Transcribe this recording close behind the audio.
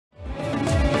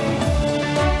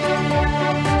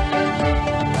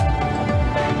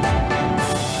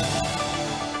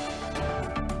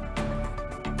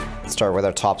start with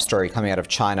our top story coming out of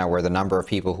China, where the number of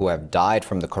people who have died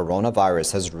from the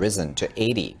coronavirus has risen to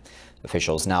 80.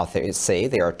 Officials now say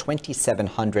there are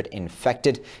 2,700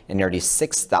 infected and nearly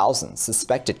 6,000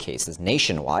 suspected cases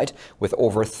nationwide, with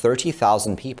over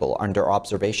 30,000 people under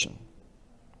observation.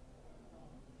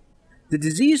 The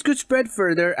disease could spread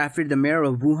further after the mayor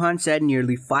of Wuhan said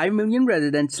nearly 5 million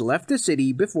residents left the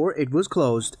city before it was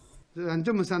closed. There are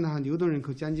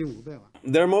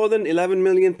more than 11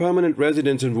 million permanent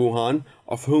residents in Wuhan,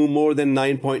 of whom more than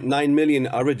 9.9 million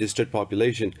are registered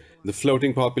population. The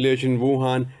floating population in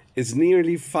Wuhan is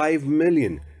nearly 5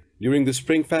 million. During the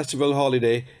Spring Festival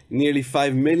holiday, nearly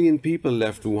 5 million people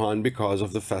left Wuhan because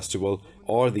of the festival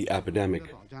or the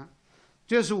epidemic.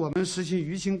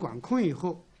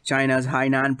 China's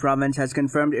Hainan province has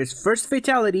confirmed its first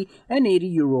fatality, an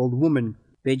 80-year-old woman.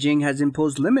 Beijing has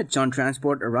imposed limits on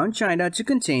transport around China to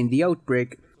contain the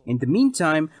outbreak. In the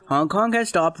meantime, Hong Kong has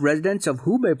stopped residents of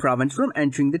Hubei province from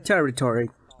entering the territory.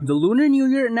 The Lunar New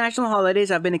Year and national holidays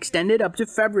have been extended up to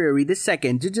February the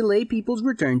 2nd to delay people's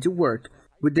return to work.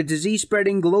 With the disease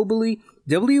spreading globally,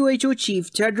 WHO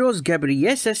Chief Tedros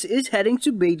Ghebreyesus is heading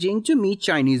to Beijing to meet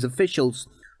Chinese officials.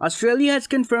 Australia has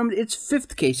confirmed its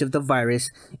 5th case of the virus,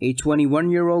 a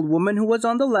 21-year-old woman who was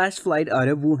on the last flight out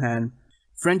of Wuhan.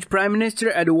 French Prime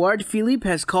Minister Edouard Philippe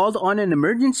has called on an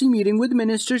emergency meeting with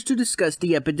ministers to discuss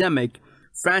the epidemic.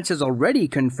 France has already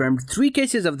confirmed 3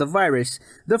 cases of the virus,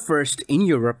 the first in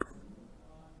Europe.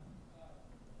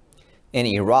 In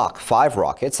Iraq, 5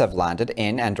 rockets have landed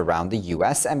in and around the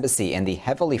U.S. Embassy in the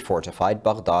heavily fortified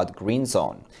Baghdad Green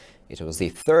Zone. It was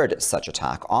the 3rd such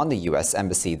attack on the U.S.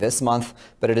 Embassy this month,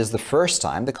 but it is the first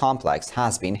time the complex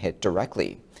has been hit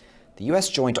directly. The U.S.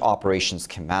 Joint Operations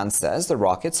Command says the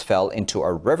rockets fell into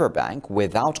a riverbank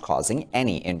without causing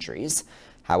any injuries.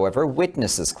 However,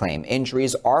 witnesses claim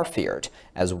injuries are feared,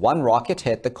 as one rocket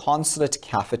hit the consulate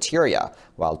cafeteria,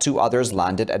 while 2 others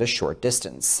landed at a short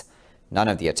distance. None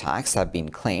of the attacks have been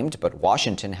claimed, but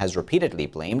Washington has repeatedly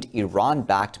blamed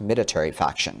Iran-backed military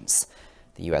factions.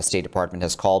 The U.S. State Department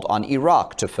has called on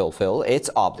Iraq to fulfill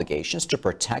its obligations to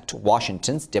protect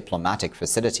Washington's diplomatic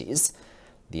facilities.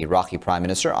 The Iraqi Prime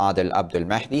Minister Adel Abdul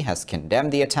Mahdi has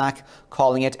condemned the attack,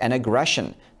 calling it an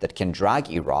aggression that can drag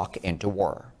Iraq into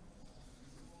war.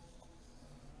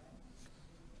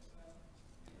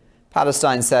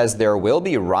 Palestine says there will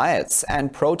be riots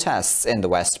and protests in the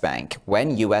West Bank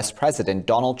when U.S. President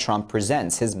Donald Trump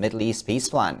presents his Middle East peace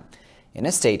plan. In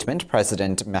a statement,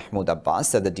 President Mahmoud Abbas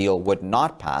said the deal would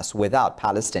not pass without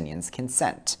Palestinians'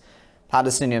 consent.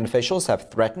 Palestinian officials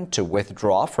have threatened to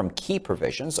withdraw from key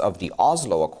provisions of the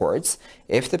Oslo Accords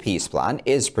if the peace plan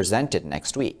is presented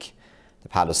next week. The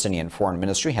Palestinian Foreign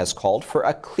Ministry has called for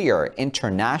a clear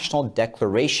international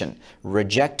declaration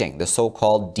rejecting the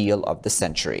so-called deal of the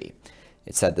century.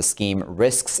 It said the scheme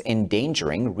risks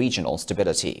endangering regional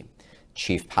stability.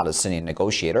 Chief Palestinian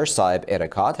negotiator Saeb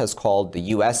Erekat has called the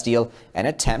U.S. deal an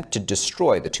attempt to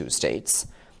destroy the 2 states.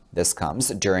 This comes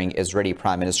during Israeli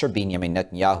Prime Minister Benjamin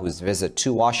Netanyahu's visit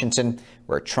to Washington,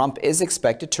 where Trump is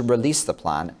expected to release the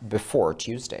plan before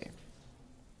Tuesday.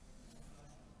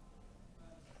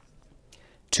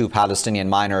 2 Palestinian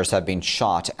miners have been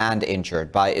shot and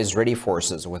injured by Israeli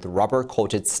forces with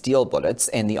rubber-coated steel bullets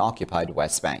in the occupied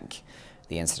West Bank.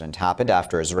 The incident happened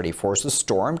after Israeli forces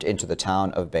stormed into the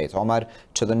town of Beit Omar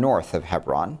to the north of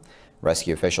Hebron.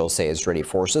 Rescue officials say Israeli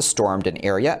forces stormed an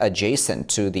area adjacent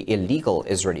to the illegal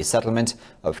Israeli settlement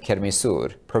of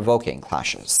Kermisur, provoking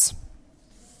clashes.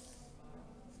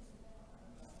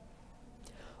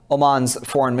 Oman's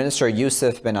Foreign Minister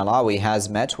Yusuf bin Alawi has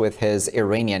met with his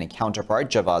Iranian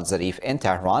counterpart Javad Zarif in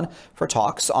Tehran for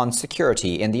talks on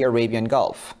security in the Arabian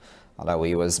Gulf.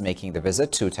 Alawi was making the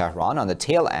visit to Tehran on the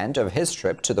tail end of his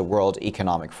trip to the World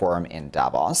Economic Forum in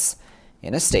Davos.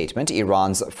 In a statement,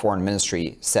 Iran's foreign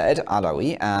ministry said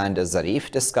Alawi and Zarif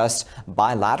discussed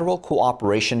bilateral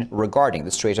cooperation regarding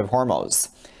the Strait of Hormuz.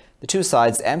 The 2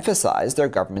 sides emphasized their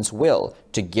government's will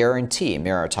to guarantee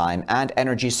maritime and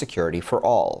energy security for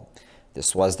all.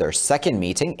 This was their 2nd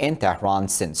meeting in Tehran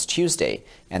since Tuesday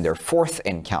and their 4th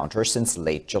encounter since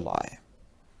late July.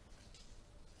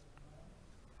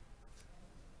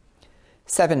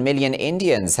 7 million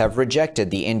Indians have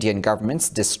rejected the Indian government's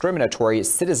Discriminatory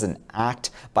Citizen Act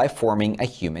by forming a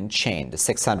human chain. The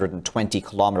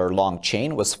 620-kilometer-long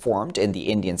chain was formed in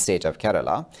the Indian state of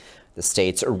Kerala. The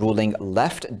state's ruling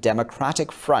Left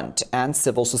Democratic Front and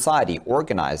civil society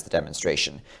organized the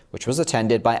demonstration, which was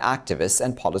attended by activists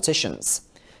and politicians.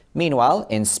 Meanwhile,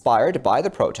 inspired by the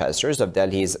protesters of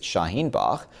Delhi's Shaheen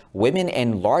Bagh, women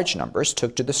in large numbers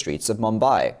took to the streets of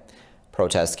Mumbai.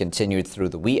 Protests continued through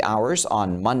the wee hours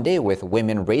on Monday, with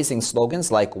women raising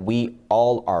slogans like "We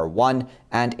all are one"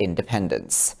 and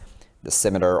 "Independence." The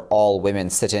similar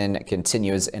all-women sit-in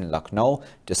continues in Lucknow,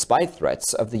 despite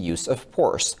threats of the use of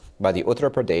force by the Uttar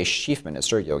Pradesh Chief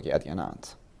Minister Yogi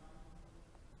Adityanath.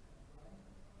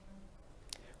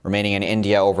 Remaining in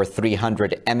India, over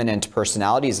 300 eminent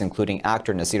personalities, including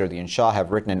actor Nasiruddin Shah,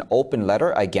 have written an open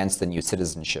letter against the new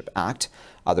Citizenship Act.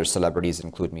 Other celebrities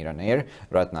include Meera Nair,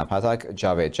 Ratna Pathak,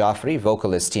 Javed Jafri,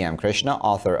 vocalist T.M. Krishna,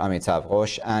 author Amitav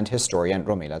Ghosh, and historian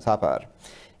Romila Thapar.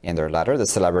 In their letter, the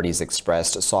celebrities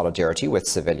expressed solidarity with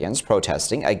civilians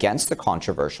protesting against the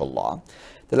controversial law.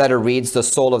 The letter reads, "The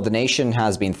soul of the nation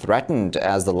has been threatened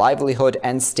as the livelihood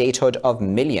and statehood of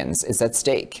millions is at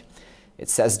stake." It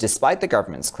says, despite the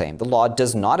government's claim, the law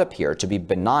does not appear to be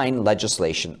benign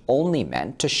legislation only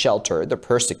meant to shelter the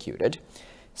persecuted.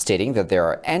 Stating that they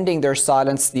are ending their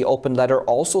silence, the open letter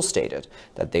also stated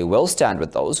that they will stand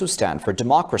with those who stand for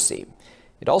democracy.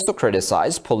 It also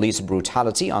criticized police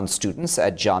brutality on students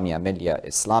at Jamia Millia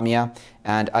Islamia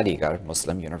and Aligarh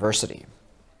Muslim University.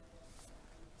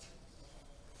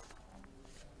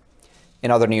 In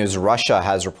other news, Russia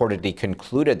has reportedly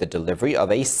concluded the delivery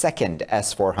of a second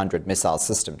S-400 missile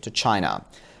system to China.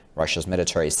 Russia's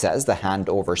military says the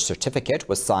handover certificate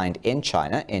was signed in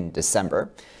China in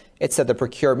December. It said the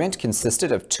procurement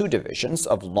consisted of 2 divisions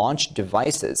of launch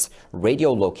devices,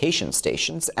 radio location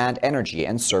stations, and energy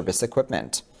and service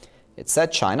equipment. It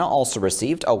said China also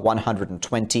received a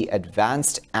 120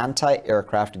 advanced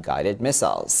anti-aircraft guided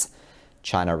missiles.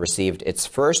 China received its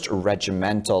first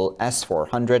regimental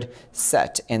S-400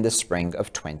 set in the spring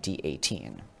of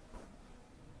 2018.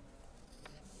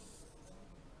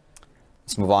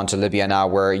 Let's move on to Libya now,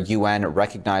 where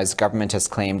UN-recognized government has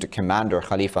claimed Commander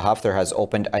Khalifa Haftar has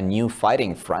opened a new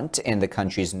fighting front in the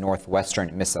country's northwestern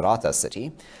Misrata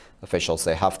city. Officials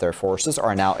say Haftar forces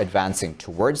are now advancing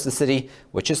towards the city,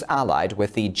 which is allied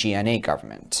with the GNA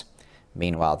government.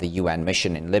 Meanwhile, the UN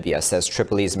mission in Libya says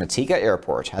Tripoli's Matiga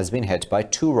airport has been hit by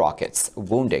 2 rockets,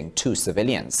 wounding 2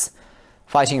 civilians.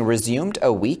 Fighting resumed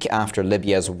a week after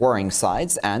Libya's warring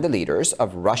sides and the leaders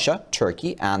of Russia,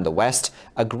 Turkey, and the West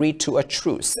agreed to a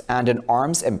truce and an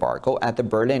arms embargo at the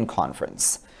Berlin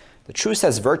conference. The truce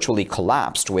has virtually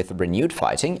collapsed with renewed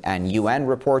fighting and UN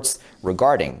reports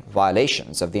regarding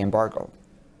violations of the embargo.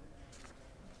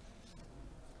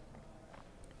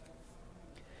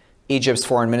 Egypt's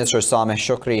Foreign Minister Sameh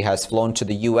Shoukry has flown to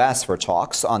the U.S. for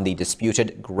talks on the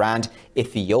disputed Grand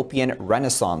Ethiopian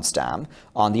Renaissance Dam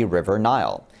on the River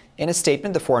Nile. In a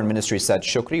statement, the Foreign Ministry said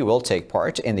Shoukry will take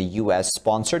part in the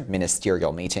U.S.-sponsored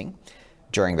ministerial meeting.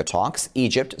 During the talks,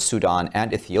 Egypt, Sudan,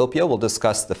 and Ethiopia will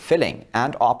discuss the filling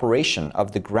and operation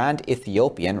of the Grand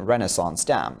Ethiopian Renaissance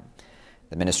Dam.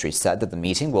 The ministry said that the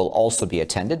meeting will also be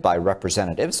attended by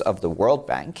representatives of the World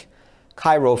Bank.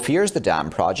 Cairo fears the dam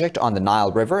project on the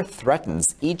Nile River threatens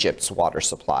Egypt's water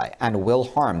supply and will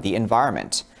harm the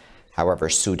environment. However,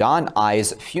 Sudan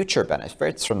eyes future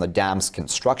benefits from the dam's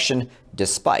construction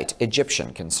despite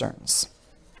Egyptian concerns.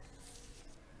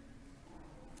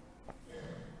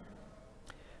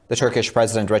 The Turkish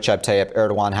President Recep Tayyip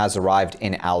Erdogan has arrived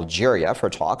in Algeria for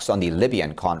talks on the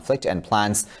Libyan conflict and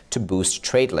plans to boost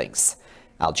trade links.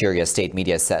 Algeria state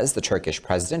media says the Turkish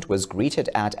president was greeted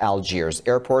at Algiers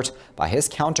airport by his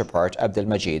counterpart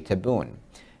Abdelmajid Tebboune.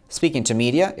 Speaking to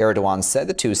media, Erdogan said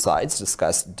the 2 sides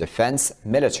discussed defense,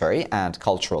 military, and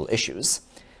cultural issues.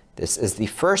 This is the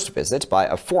first visit by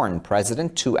a foreign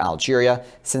president to Algeria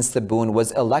since Tebboune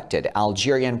was elected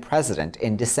Algerian president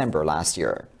in December last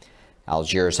year.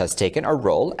 Algiers has taken a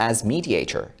role as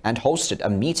mediator and hosted a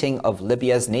meeting of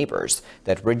Libya's neighbors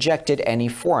that rejected any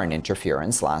foreign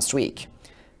interference last week.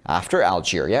 After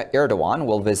Algeria, Erdogan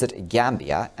will visit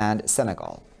Gambia and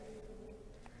Senegal.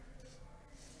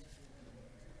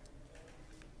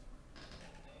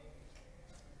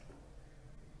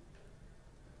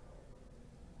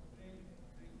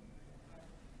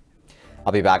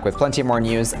 I'll be back with plenty more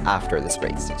news after this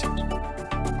break. Stay tuned.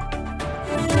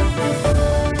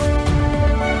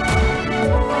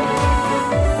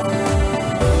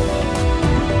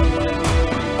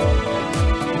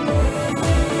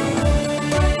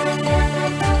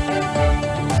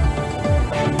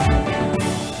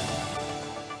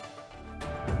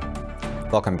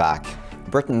 Welcome back.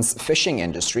 Britain's fishing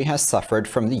industry has suffered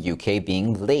from the UK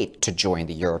being late to join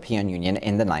the European Union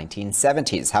in the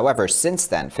 1970s. However, since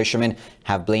then, fishermen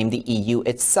have blamed the EU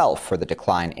itself for the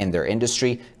decline in their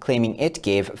industry, claiming it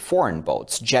gave foreign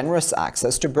boats generous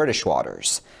access to British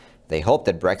waters. They hope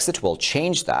that Brexit will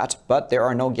change that, but there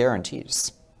are no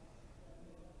guarantees.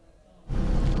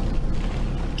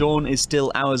 Dawn is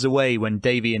still hours away when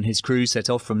Davy and his crew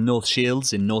set off from North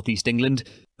Shields in northeast England.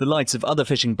 The lights of other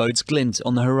fishing boats glint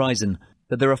on the horizon,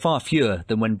 but there are far fewer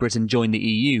than when Britain joined the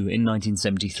EU in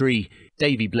 1973.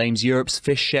 Davy blames Europe's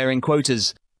fish-sharing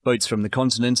quotas. Boats from the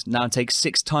continent now take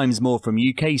 6 times more from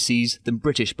UK seas than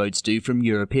British boats do from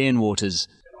European waters.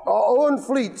 Our own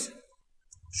fleet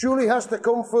surely has to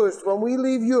come first. When we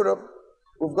leave Europe,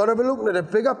 we've got to be looking at a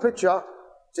bigger picture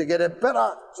to get a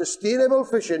better, sustainable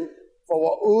fishing for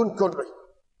our own country.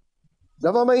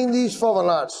 Never mind these foreign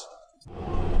lads.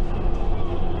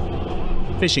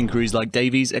 Fishing crews like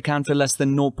Davies account for less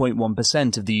than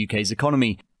 0.1% of the UK's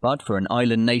economy, but for an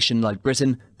island nation like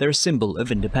Britain, they're a symbol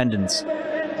of independence.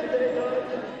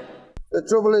 The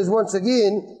trouble is, once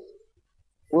again,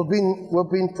 we've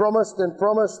been promised and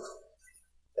promised,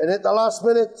 and at the last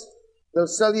minute, they'll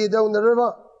sell you down the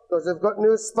river because they've got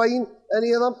no spine,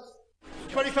 any of them.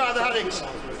 25 the headings.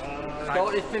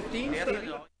 Started 15.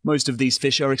 Most of these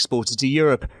fish are exported to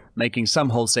Europe, making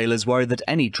some wholesalers worry that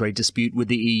any trade dispute with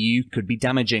the EU could be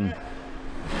damaging.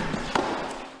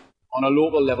 On a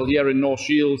local level here in North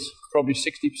Shields, probably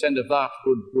 60% of that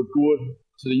would go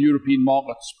to the European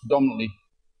markets predominantly.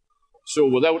 So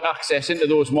without access into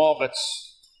those markets,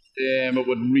 it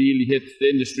would really hit the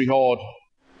industry hard.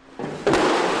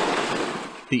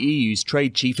 The EU's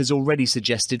trade chief has already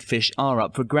suggested fish are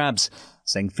up for grabs,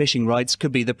 saying fishing rights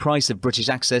could be the price of British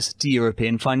access to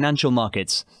European financial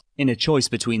markets. In a choice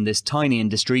between this tiny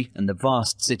industry and the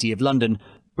vast city of London,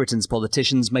 Britain's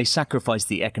politicians may sacrifice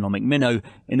the economic minnow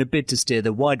in a bid to steer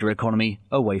the wider economy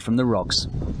away from the rocks.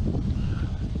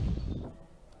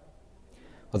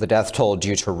 Well, the death toll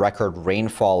due to record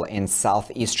rainfall in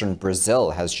southeastern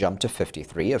Brazil has jumped to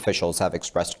 53. Officials have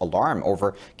expressed alarm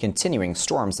over continuing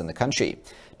storms in the country.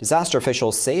 Disaster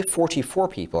officials say 44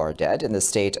 people are dead in the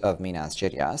state of Minas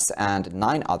Gerais and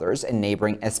 9 others in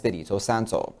neighboring Espírito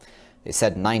Santo. They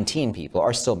said 19 people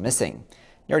are still missing.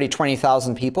 Nearly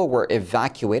 20,000 people were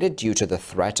evacuated due to the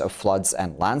threat of floods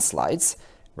and landslides.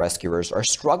 Rescuers are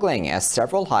struggling as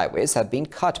several highways have been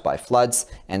cut by floods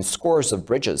and scores of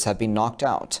bridges have been knocked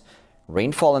out.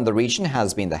 Rainfall in the region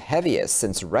has been the heaviest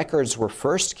since records were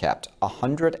first kept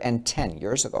 110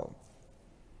 years ago.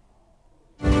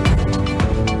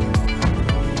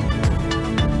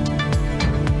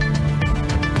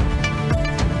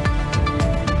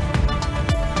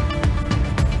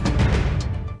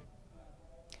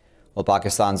 Well,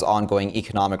 Pakistan's ongoing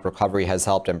economic recovery has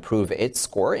helped improve its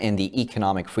score in the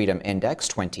Economic Freedom Index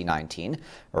 2019.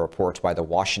 A report by the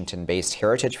Washington-based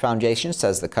Heritage Foundation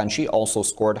says the country also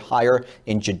scored higher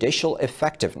in judicial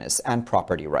effectiveness and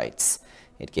property rights.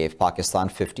 It gave Pakistan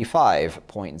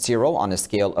 55.0 on a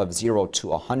scale of 0 to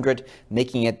 100,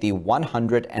 making it the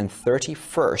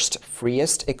 131st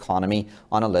freest economy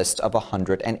on a list of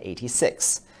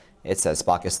 186. It says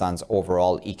Pakistan's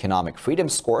overall economic freedom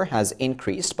score has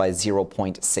increased by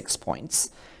 0.6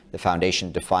 points. The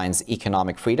foundation defines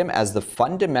economic freedom as the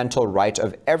fundamental right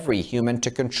of every human to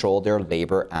control their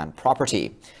labor and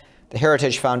property. The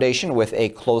Heritage Foundation, with a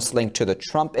close link to the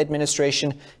Trump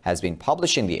administration, has been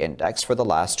publishing the index for the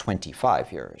last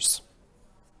 25 years.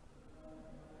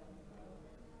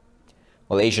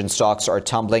 Well, Asian stocks are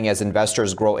tumbling as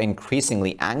investors grow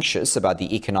increasingly anxious about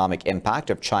the economic impact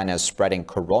of China's spreading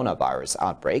coronavirus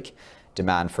outbreak.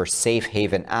 Demand for safe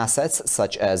haven assets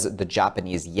such as the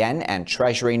Japanese yen and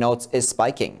treasury notes is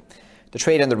spiking. The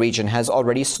trade in the region has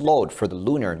already slowed for the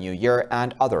Lunar New Year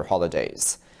and other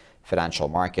holidays. Financial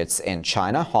markets in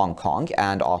China, Hong Kong,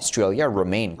 and Australia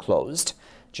remain closed.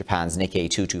 Japan's Nikkei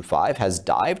 225 has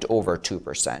dived over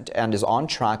 2% and is on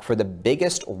track for the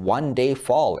biggest one-day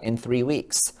fall in 3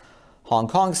 weeks. Hong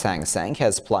Kong's Hang Seng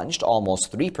has plunged almost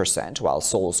 3%, while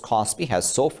Seoul's Kospi has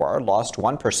so far lost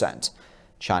 1%.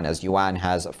 China's yuan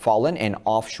has fallen in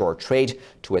offshore trade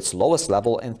to its lowest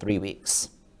level in 3 weeks.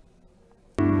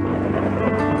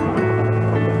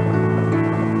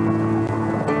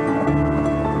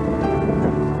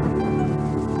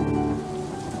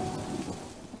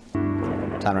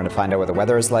 Time now to find out what the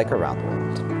weather is like around the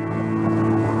world.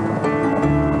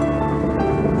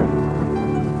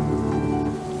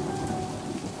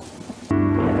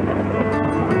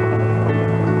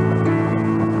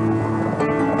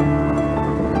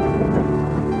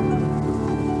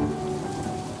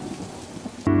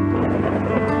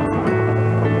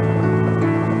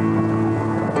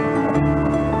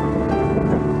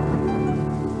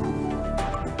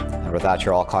 And with that,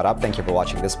 you're all caught up. Thank you for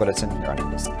watching this bulletin here on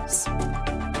Indus.